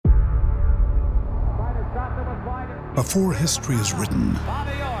Before history is written,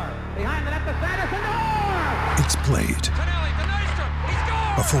 it's played.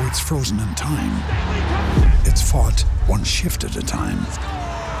 Before it's frozen in time, it's fought one shift at a time.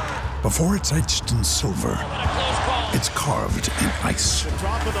 Before it's etched in silver, it's carved in ice.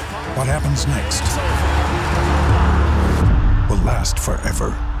 What happens next will last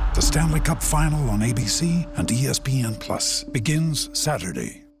forever. The Stanley Cup Final on ABC and ESPN Plus begins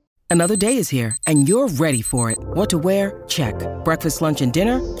Saturday. Another day is here, and you're ready for it. What to wear? Check. Breakfast, lunch, and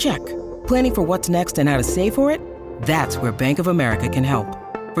dinner? Check. Planning for what's next and how to save for it? That's where Bank of America can help.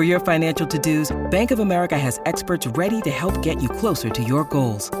 For your financial to-dos, Bank of America has experts ready to help get you closer to your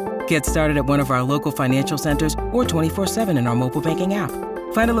goals. Get started at one of our local financial centers or 24/7 in our mobile banking app.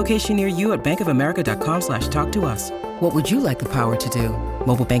 Find a location near you at bankofamerica.com/talktous. What would you like the power to do?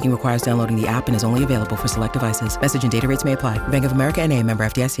 Mobile banking requires downloading the app and is only available for select devices. Message and data rates may apply. Bank of America N.A., member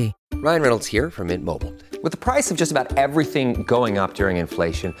FDIC. Ryan Reynolds here from Mint Mobile. With the price of just about everything going up during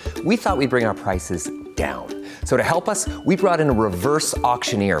inflation, we thought we'd bring our prices down. So to help us, we brought in a reverse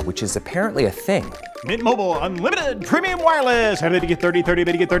auctioneer, which is apparently a thing. Mint Mobile Unlimited Premium Wireless. How to get 30, 30,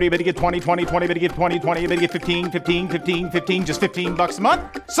 how to get 30, how to get 20, 20, 20, how to get 20, 20, how to get 15, 15, 15, 15, just $15 a month?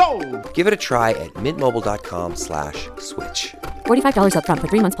 Sold! Give it a try at mintmobile.com/switch. $45 up front for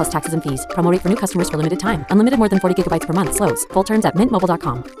 3 months plus taxes and fees. Promo rate for new customers for limited time. Unlimited more than 40 gigabytes per month. Slows full terms at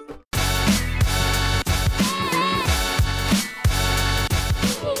mintmobile.com.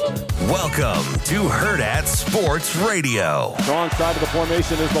 Welcome to Hurrdat Sports Radio. Strong side of the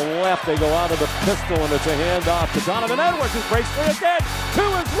formation is the left. They go out of the pistol, and it's a handoff to Donovan Edwards, who's braced for again. To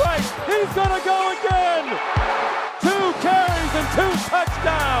his right. He's going to go again. 2 carries and 2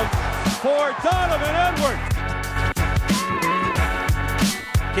 touchdowns for Donovan Edwards.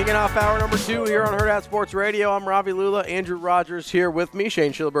 Kicking off hour number 2 here on Hurrdat Sports Radio. I'm Ravi Lula. Andrew Rogers here with me.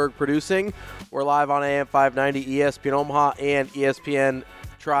 Shane Schillerberg producing. We're live on AM 590, ESPN Omaha, and ESPN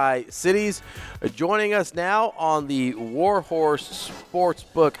Tri-Cities. Joining us now on the Warhorse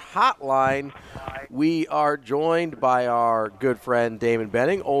Sportsbook Hotline, we are joined by our good friend Damon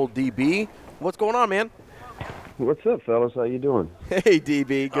Benning, old DB. What's going on, man? What's up, fellas? How you doing? Hey,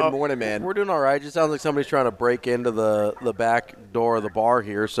 DB. Good morning, man. We're doing all right. Just sounds like somebody's trying to break into the back door of the bar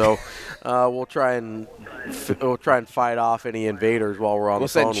here. So we'll try and fight off any invaders while we're on the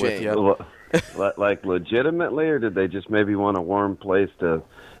phone with you. Like legitimately, or did they just maybe want a warm place to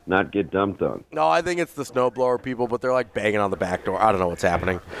not get dumped on? No, I think it's the snowblower people, but they're like banging on the back door. I don't know what's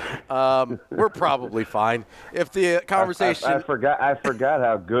happening. We're probably fine. If the conversation, I forgot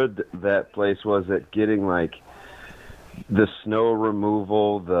how good that place was at getting like the snow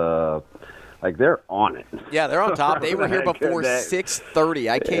removal. They're on it. Yeah, they're on top. They were here before 6:30.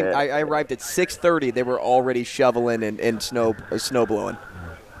 I arrived at 6:30. They were already shoveling and snow blowing.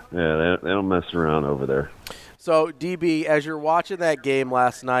 Yeah, they don't mess around over there. So, DB, as you're watching that game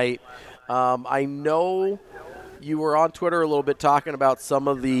last night, I know you were on Twitter a little bit talking about some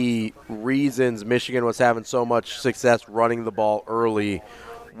of the reasons Michigan was having so much success running the ball early.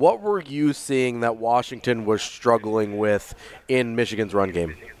 What were you seeing that Washington was struggling with in Michigan's run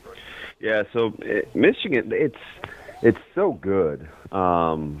game? Yeah, so Michigan, it's so good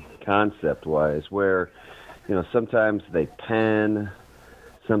concept-wise, where sometimes they pen,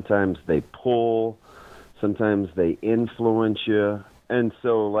 sometimes they pull, sometimes they influence you, and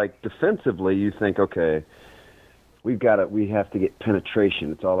so like defensively, you think, okay, we have to get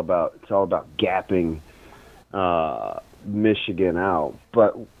penetration. It's all about gapping Michigan out,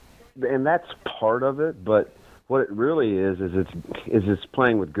 and that's part of it. But what it really is it's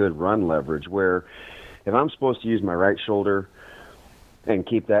playing with good run leverage. Where if I'm supposed to use my right shoulder and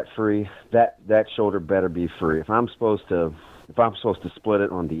keep that free, that shoulder better be free. If I'm supposed to split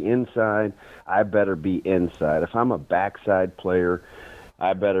it on the inside, I better be inside. If I'm a backside player,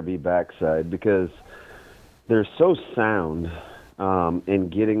 I better be backside, because they're so sound in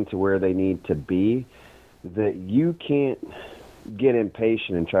getting to where they need to be that you can't get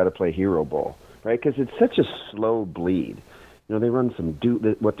impatient and try to play hero ball, right? Because it's such a slow bleed. They run some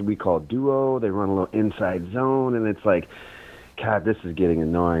what do we call duo? They run a little inside zone, and it's like, God, this is getting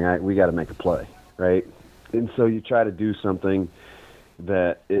annoying. We got to make a play, right? And so you try to do something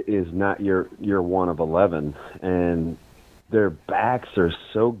that is not your 1 of 11, and their backs are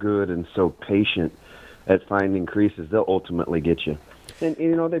so good and so patient at finding creases, they'll ultimately get you. And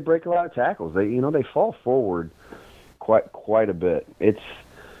they break a lot of tackles. They fall forward quite a bit. It's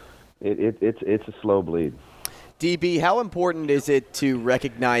a slow bleed. DB, how important is it to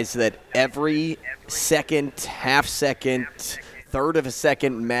recognize that every second, half second, third of a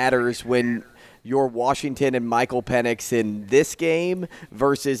second matters when your Washington and Michael Penix in this game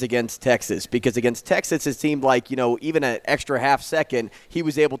versus against Texas? Because against Texas, it seemed like, even an extra half second, he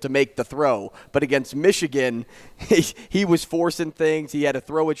was able to make the throw. But against Michigan, he was forcing things. He had to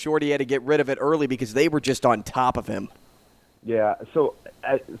throw it short. He had to get rid of it early because they were just on top of him. Yeah, so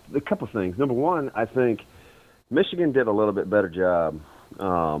a couple things. Number one, I think Michigan did a little bit better job,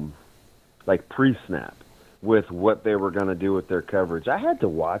 like pre-snap, with what they were going to do with their coverage. I had to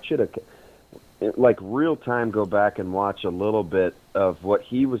watch it, like real time, go back and watch a little bit of what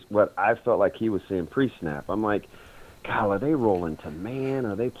I felt like he was seeing pre-snap. I'm like, God, are they rolling to man?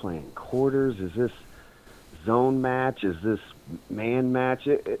 Are they playing quarters? Is this zone match? Is this man match?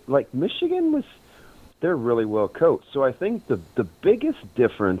 Like Michigan they're really well coached. So I think the biggest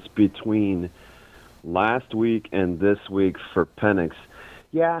difference between last week and this week for Penix,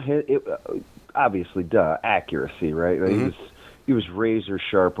 obviously, accuracy, right? Mm-hmm. He was razor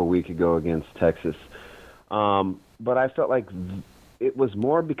sharp a week ago against Texas. But I felt like it was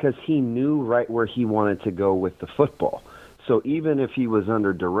more because he knew right where he wanted to go with the football. So even if he was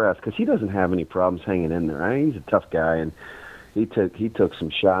under duress, because he doesn't have any problems hanging in there. I mean, he's a tough guy, and he took some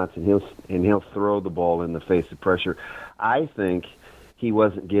shots, and he'll throw the ball in the face of pressure. I think he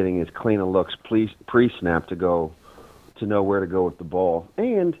wasn't getting as clean a looks pre-snap to know where to go with the ball.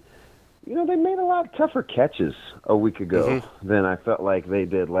 And, they made a lot tougher catches a week ago than I felt like they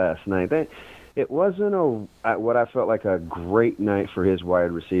did last night. It wasn't what I felt like a great night for his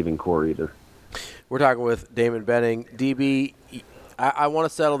wide receiving core either. We're talking with Damon Benning. DB, I want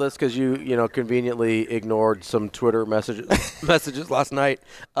to settle this because you conveniently ignored some Twitter messages last night.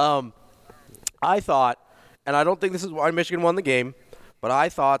 I thought, and I don't think this is why Michigan won the game, but I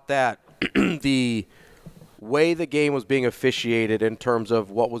thought that the way the game was being officiated in terms of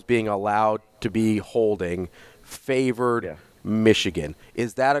what was being allowed to be holding favored Michigan.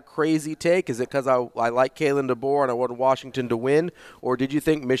 Is that a crazy take? Is it because I like Kalen DeBoer and I wanted Washington to win? Or did you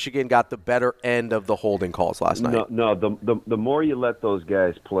think Michigan got the better end of the holding calls last night? No. The more you let those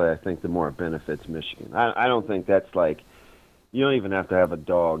guys play, I think the more it benefits Michigan. I don't think that's like – you don't even have to have a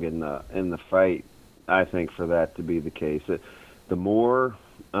dog in the fight, I think, for that to be the case. The more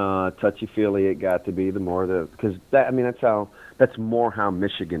touchy-feely it got to be, the more because that's more how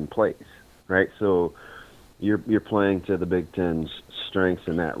Michigan plays, right? So – You're playing to the Big Ten's strengths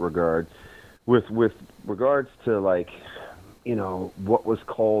in that regard. With regards to what was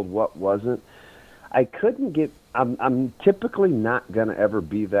called, what wasn't, I couldn't get. I'm typically not gonna ever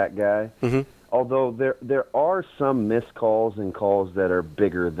be that guy. Mm-hmm. Although there are some missed calls and calls that are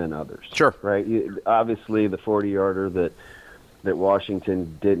bigger than others. Sure. Right. Obviously, the 40-yarder that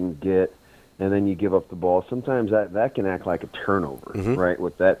Washington didn't get, and then you give up the ball. Sometimes that can act like a turnover, right?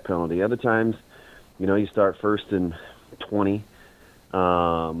 With that penalty. Other times, you start 1st and 20,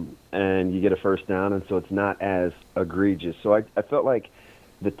 and you get a first down, and so it's not as egregious. So I felt like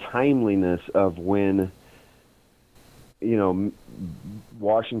the timeliness of when,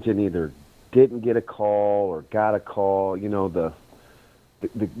 Washington either didn't get a call or got a call, the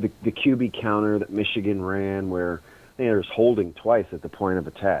QB counter that Michigan ran where there's holding twice at the point of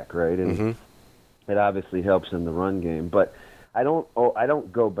attack, right? And it obviously helps in the run game. But I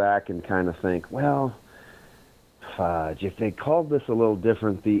don't go back and kind of think, well, if they called this a little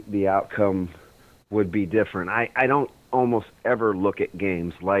different, the outcome would be different. I don't almost ever look at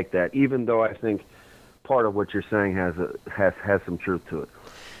games like that, even though I think part of what you're saying has some truth to it.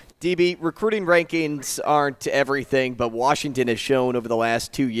 DB, recruiting rankings aren't everything, but Washington has shown over the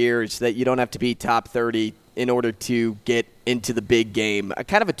last 2 years that you don't have to be top 30 in order to get into the big game.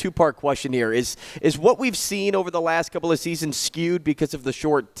 Kind of a two-part question here. Is what we've seen over the last couple of seasons skewed because of the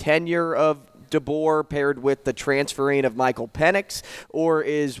short tenure of DeBoer paired with the transferring of Michael Penix, or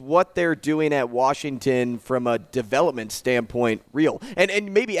is what they're doing at Washington from a development standpoint real?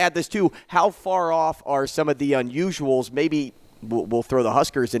 And maybe add this too, how far off are some of the unusuals, maybe we'll throw the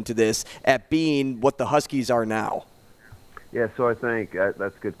Huskers into this, at being what the Huskies are now? Yeah, so I think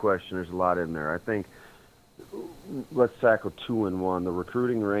that's a good question. There's a lot in there. I think let's tackle 2 and 1, the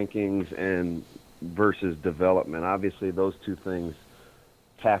recruiting rankings and versus development. Obviously, those two things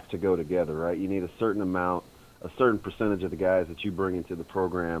have to go together, right? You need a certain percentage of the guys that you bring into the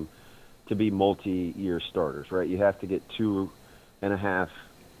program to be multi-year starters, right? You have to get 2.5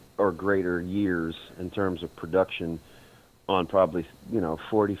 or greater years in terms of production on probably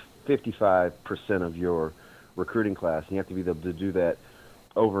 55% of your recruiting class. And you have to be able to do that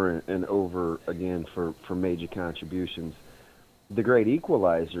over and over again for major contributions. The great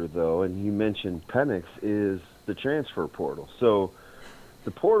equalizer, though, and you mentioned Penix, is the transfer portal. So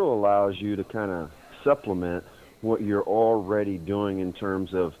the portal allows you to kind of supplement what you're already doing in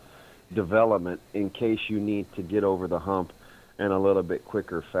terms of development in case you need to get over the hump in a little bit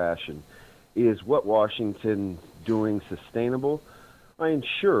quicker fashion. Is what Washington doing sustainable? I mean,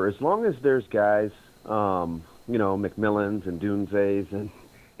 sure, as long as there's guys, McMillans and Dunzeys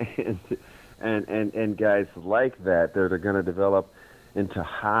and guys like that are going to develop into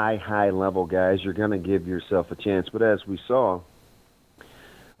high level guys, you're going to give yourself a chance. But as we saw,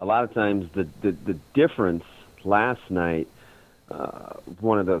 a lot of times the difference last night,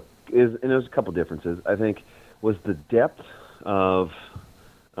 and there's a couple differences, I think, was the depth of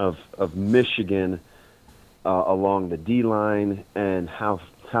Michigan along the D-line and how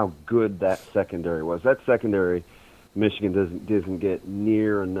good that secondary was. That secondary, Michigan doesn't get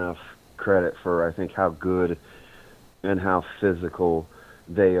near enough credit for, I think, how good and how physical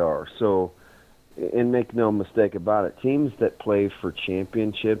they are. So, and make no mistake about it, teams that play for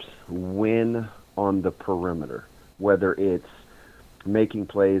championships win on the perimeter, whether it's making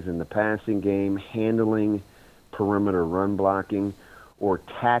plays in the passing game, handling perimeter run blocking, or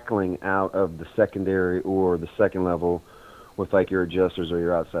tackling out of the secondary or the second level with like your adjusters or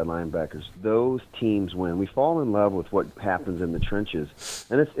your outside linebackers. Those teams win. We fall in love with what happens in the trenches,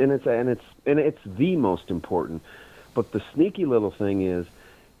 and it's the most important. But the sneaky little thing is,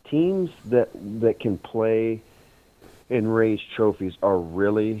 teams that can play and raise trophies are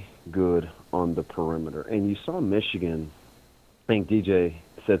really good on the perimeter. And you saw Michigan. I think DJ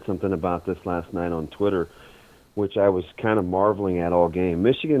said something about this last night on Twitter, which I was kind of marveling at all game.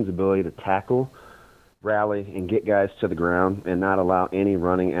 Michigan's ability to tackle, rally, and get guys to the ground and not allow any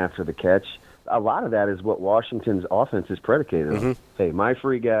running after the catch. A lot of that is what Washington's offense is predicated on. Hey, my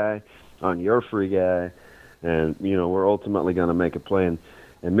free guy on your free guy, and, we're ultimately going to make a play. And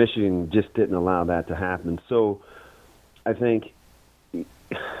Michigan just didn't allow that to happen. So I think, as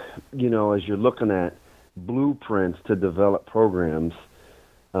you're looking at blueprints to develop programs,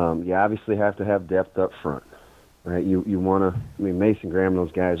 you obviously have to have depth up front. Right, you want to. Mason Graham and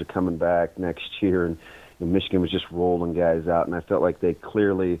those guys are coming back next year, and Michigan was just rolling guys out, and I felt like they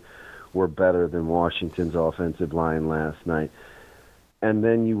clearly were better than Washington's offensive line last night. And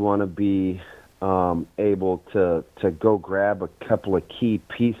then you want to be able to go grab a couple of key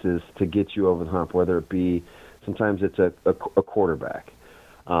pieces to get you over the hump, whether it be sometimes it's a quarterback,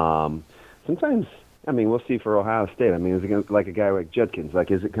 sometimes. We'll see for Ohio State. Is it gonna, like a guy like Judkins?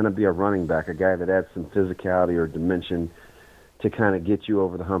 Is it going to be a running back, a guy that adds some physicality or dimension to kind of get you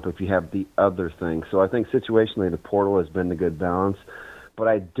over the hump if you have the other thing? So I think situationally the portal has been the good balance, but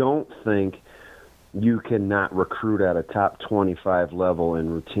I don't think you cannot recruit at a top 25 level and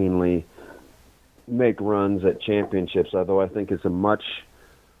routinely make runs at championships. Although I think there's a much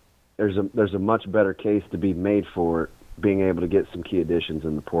better case to be made for it, being able to get some key additions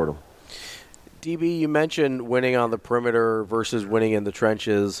in the portal. DB, you mentioned winning on the perimeter versus winning in the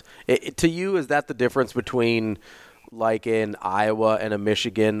trenches. To you, is that the difference between like in Iowa and a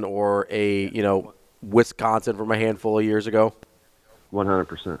Michigan or a Wisconsin from a handful of years ago?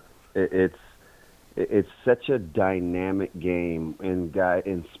 100%. It's such a dynamic game, and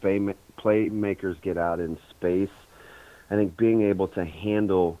playmakers get out in space. I think being able to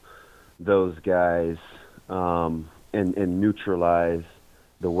handle those guys and neutralize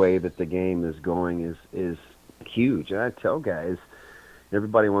the way that the game is going is huge. And I tell guys,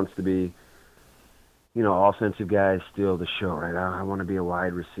 everybody wants to be, offensive guys steal the show, right? I want to be a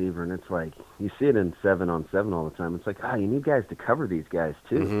wide receiver. And it's like, you see it in 7-on-7 all the time. It's like, you need guys to cover these guys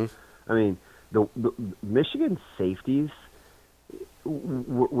too. The Michigan safeties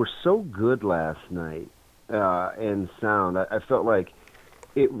were so good last night and sound. I felt like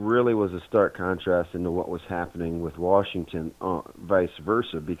it really was a stark contrast into what was happening with Washington, vice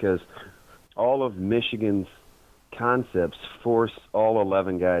versa, because all of Michigan's concepts force all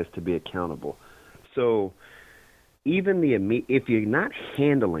 11 guys to be accountable. So even if you're not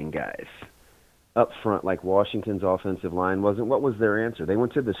handling guys up front like Washington's offensive line wasn't, what was their answer? They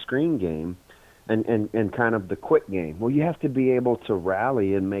went to the screen game and kind of the quick game. Well, you have to be able to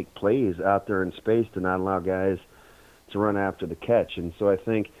rally and make plays out there in space to not allow guys to run after the catch. And so I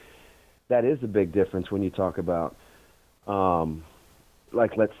think that is a big difference when you talk about,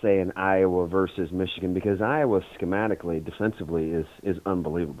 let's say an Iowa versus Michigan, because Iowa schematically, defensively is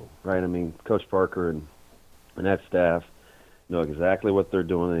unbelievable, right? Coach Parker and that staff know exactly what they're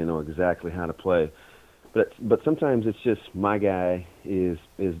doing. They know exactly how to play. But sometimes it's just my guy is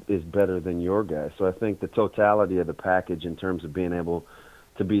better than your guy. So I think the totality of the package in terms of being able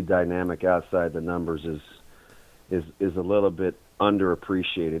to be dynamic outside the numbers is a little bit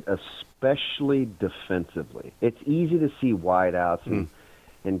underappreciated, especially defensively. It's easy to see wideouts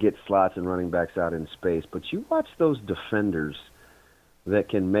and get slots and running backs out in space, but you watch those defenders that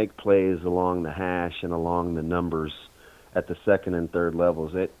can make plays along the hash and along the numbers at the second and third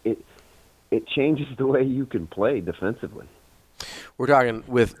levels, it changes the way you can play defensively. We're talking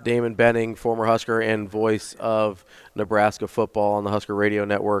with Damon Benning, former Husker and voice of Nebraska football on the Husker Radio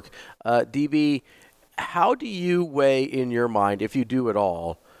Network. DB, how do you weigh in your mind, if you do at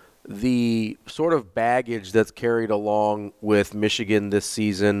all, the sort of baggage that's carried along with Michigan this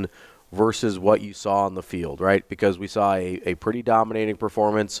season versus what you saw on the field, right? Because we saw a pretty dominating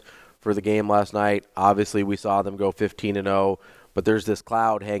performance for the game last night. Obviously, we saw them go 15-0, but there's this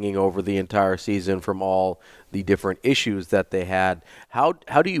cloud hanging over the entire season from all the different issues that they had. How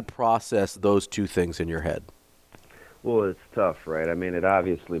do you process those two things in your head? Well, it's tough, right? I mean, it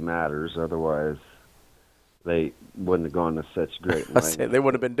obviously matters. Otherwise, they wouldn't have gone to such great lengths. They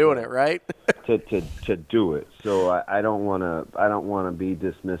wouldn't have been doing it, right? to do it. So I don't want to be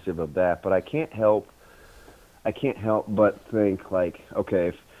dismissive of that, but I can't help but think, like, okay,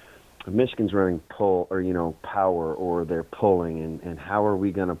 if Michigan's running pull or power, or they're pulling, and how are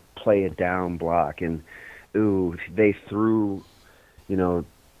we going to play a down block? And they threw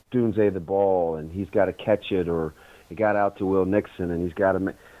Dunze the ball and he's got to catch it, or it got out to Will Nixon and he's got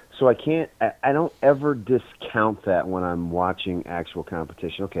to So I don't ever discount that when I'm watching actual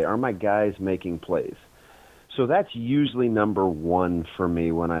competition. Okay, are my guys making plays? So that's usually number one for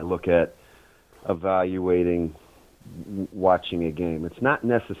me when I look at evaluating watching a game. It's not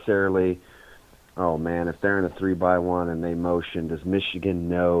necessarily, oh man, if they're in a 3-by-1 and they motion, does Michigan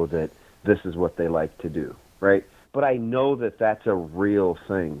know that this is what they like to do, right? But I know that that's a real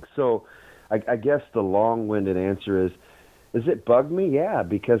thing. So I guess the long-winded answer is it bug me? Yeah,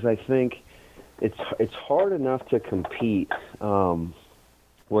 because I think it's hard enough to compete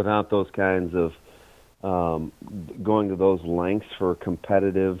without those kinds of going to those lengths for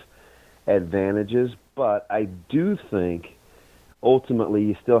competitive advantages. But I do think ultimately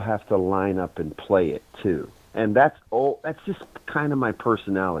you still have to line up and play it too, and that's just kind of my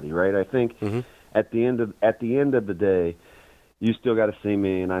personality, right? I think at the end of the day, you still got to see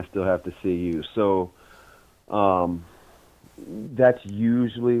me, and I still have to see you. So that's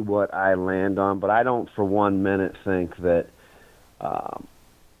usually what I land on. But I don't for 1 minute think that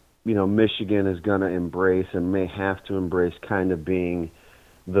Michigan is going to embrace and may have to embrace kind of being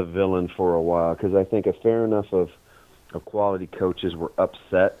the villain for a while, because I think a fair enough of quality coaches were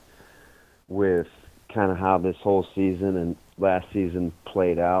upset with kind of how this whole season and last season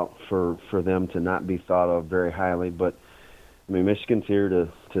played out for them to not be thought of very highly. But I mean, Michigan's here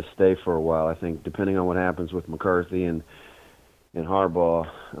to stay for a while. I think depending on what happens with McCarthy and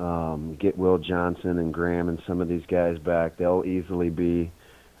Harbaugh, get Will Johnson and Graham and some of these guys back, they'll easily be.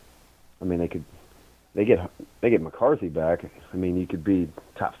 I mean, they get McCarthy back. I mean, you could be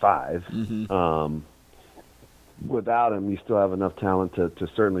top 5. Without him, you still have enough talent to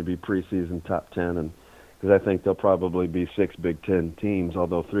certainly be preseason top 10, and because I think there'll probably be 6 Big Ten teams,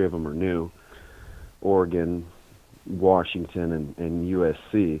 although 3 of them are new: Oregon, Washington, and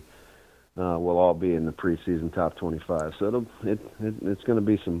USC. Will all be in the preseason top 25. So it's going to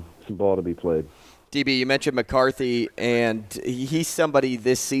be some ball to be played. DB, you mentioned McCarthy, and he's somebody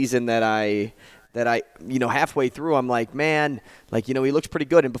this season that I halfway through, I'm like, man, he looks pretty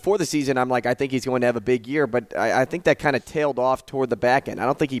good. And before the season, I'm like, I think he's going to have a big year. But I think that kind of tailed off toward the back end. I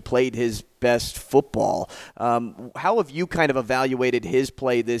don't think he played his best football. How have you kind of evaluated his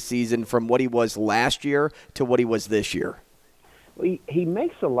play this season from what he was last year to what he was this year? Well, he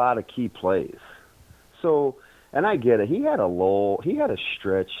makes a lot of key plays. So, and I get it. He had a lull. He had a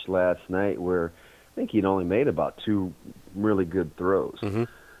stretch last night where I think he'd only made about 2 really good throws.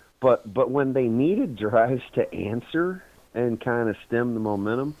 But when they needed drives to answer and kind of stem the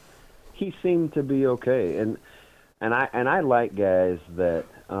momentum, he seemed to be okay. And I like guys that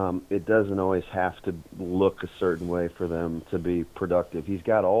it doesn't always have to look a certain way for them to be productive. He's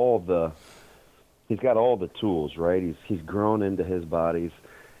got all the tools, right? He's grown into his body.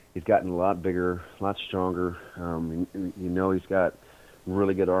 He's gotten a lot bigger, a lot stronger. He's got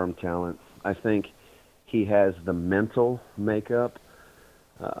really good arm talent. I think he has the mental makeup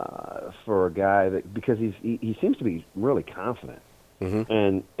for a guy that, because he seems to be really confident,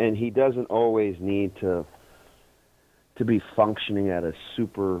 and he doesn't always need to be functioning at a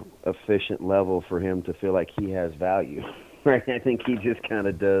super efficient level for him to feel like he has value, right? I think he just kind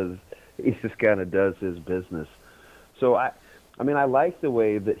of does. He just kind of does his business. So I like the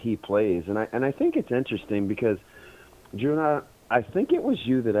way that he plays, and I think it's interesting because, Drew, I think it was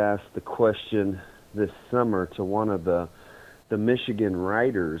you that asked the question this summer to one of the Michigan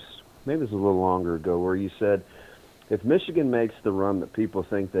writers, maybe it was a little longer ago, where you said, if Michigan makes the run that people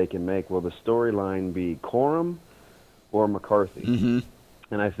think they can make, will the storyline be Corum or McCarthy. Mm-hmm.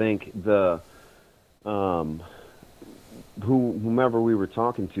 And I think the whomever we were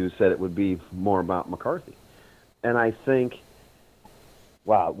talking to said it would be more about McCarthy. And I think,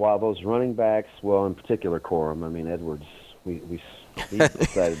 while those running backs, well, in particular Corum, I mean, Edwards, he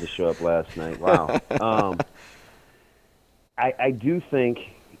decided to show up last night. Wow. I do think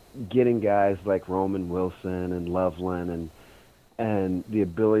getting guys like Roman Wilson and Loveland and the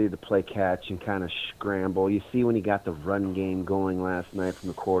ability to play catch and kind of scramble. You see when he got the run game going last night from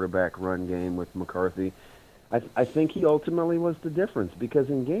the quarterback run game with McCarthy, I think he ultimately was the difference, because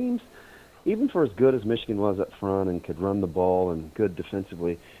in games, even for as good as Michigan was up front and could run the ball and good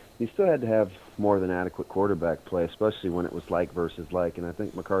defensively, you still had to have more than adequate quarterback play, especially when it was like versus like, and I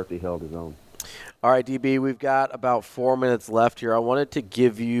think McCarthy held his own. All right, DB, we've got about 4 minutes left here. I wanted to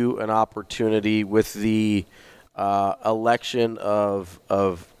give you an opportunity with the election of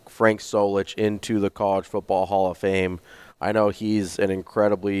Frank Solich into the College Football Hall of Fame. I know he's an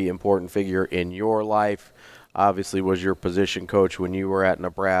incredibly important figure in your life. Obviously was your position coach when you were at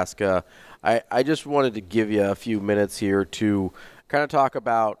Nebraska. I just wanted to give you a few minutes here to kind of talk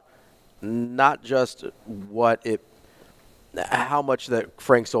about not just how much that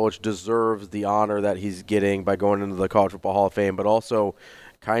Frank Solich deserves the honor that he's getting by going into the College Football Hall of Fame, but also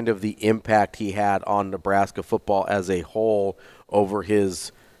kind of the impact he had on Nebraska football as a whole over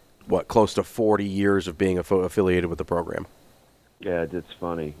his, close to 40 years of being affiliated with the program. Yeah, it's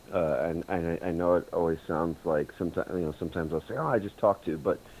funny, and I know it always sounds like sometimes I'll say, I just talked to,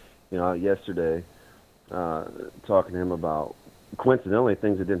 but yesterday talking to him about coincidentally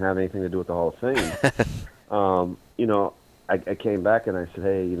things that didn't have anything to do with the Hall of Fame. I came back and I said,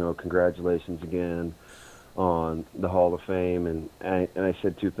 hey, congratulations again on the Hall of Fame, and I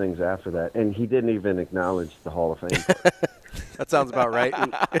said two things after that, and he didn't even acknowledge the Hall of Fame part. That sounds about right.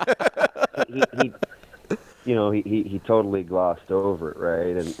 He totally glossed over it,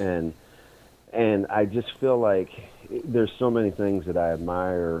 right? And I just feel like there's so many things that I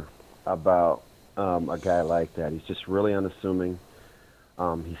admire about a guy like that. He's just really unassuming.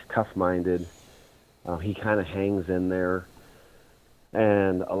 He's tough-minded. He kind of hangs in there.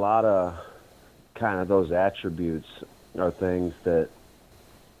 And a lot of kind of those attributes are things that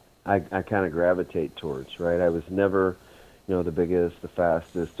I kind of gravitate towards, right? I was never, the biggest, the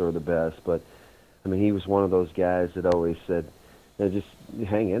fastest, or the best, but I mean, he was one of those guys that always said, just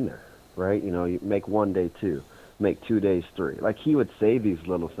hang in there, right? You make one day 2, make 2 days 3. Like, he would say these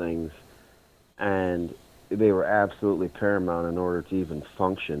little things, and they were absolutely paramount in order to even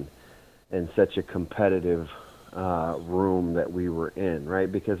function in such a competitive room that we were in,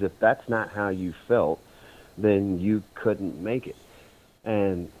 right? Because if that's not how you felt, then you couldn't make it.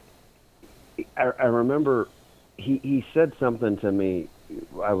 And I remember he said something to me.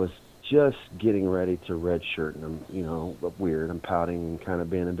 I was just getting ready to redshirt, and I'm, weird. I'm pouting and kind of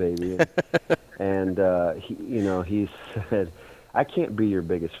being a baby. And he said, "I can't be your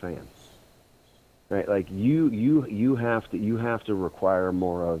biggest fan." Right? Like you have to require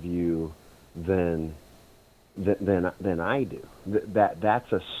more of you than I do.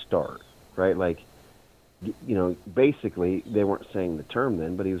 That's a start, right? Like, basically they weren't saying the term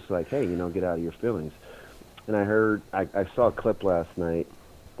then, but he was like, "Hey, get out of your feelings." And I saw a clip last night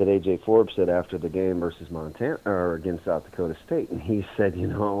that A.J. Forbes said after the game versus Montana or against South Dakota State, and he said,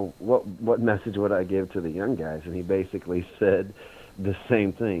 what message would I give to the young guys? And he basically said the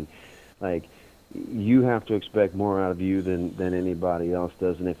same thing, like, you have to expect more out of you than anybody else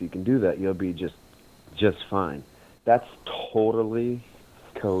does, and if you can do that, you'll be just fine. That's totally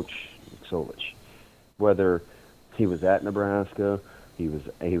Coach Solich. Whether he was at Nebraska, he was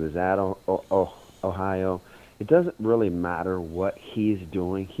at Ohio. It doesn't really matter what he's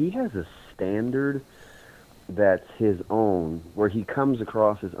doing. He has a standard that's his own, where he comes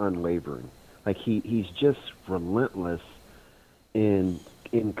across as unwavering. Like he's just relentless in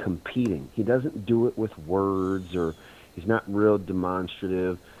competing. He doesn't do it with words, or he's not real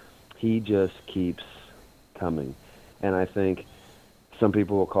demonstrative. He just keeps coming. And I think some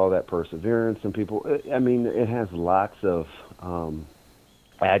people will call that perseverance. Some people, it has lots of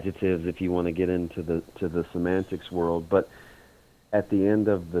adjectives if you want to get into the semantics world, but at the end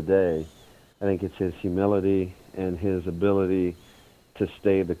of the day, I think it's his humility and his ability to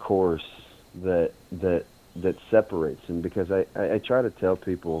stay the course that separates him. Because I try to tell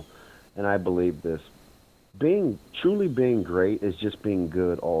people, and I believe this, truly being great is just being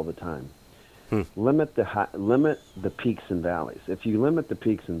good all the time. Limit the peaks and valleys. If you limit the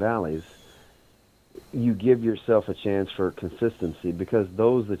peaks and valleys, you give yourself a chance for consistency, because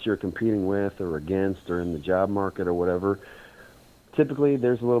those that you're competing with or against or in the job market or whatever, typically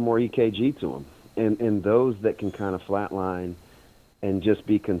there's a little more EKG to them. and those that can kind of flatline and just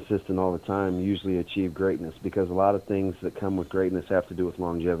be consistent all the time usually achieve greatness, because a lot of things that come with greatness have to do with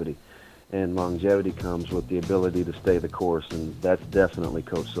longevity. And longevity comes with the ability to stay the course, and that's definitely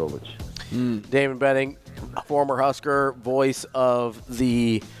Coach Solich. Damon Benning, former Husker, voice of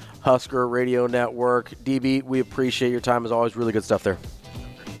the Husker Radio Network. DB, we appreciate your time as always. Really good stuff there.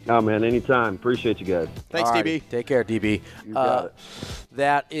 Oh, man, anytime. Appreciate you guys. Thanks, DB. Take care, DB. You got it.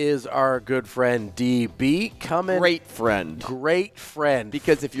 That is our good friend DB coming. Great friend. Great friend.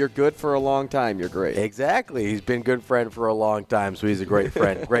 Because if you're good for a long time, you're great. Exactly. He's been good friend for a long time, so he's a great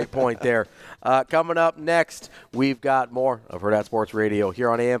friend. Great point there. Coming up next, we've got more of Herd at Sports Radio here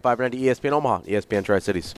on AM 590 ESPN Omaha, ESPN Tri-Cities.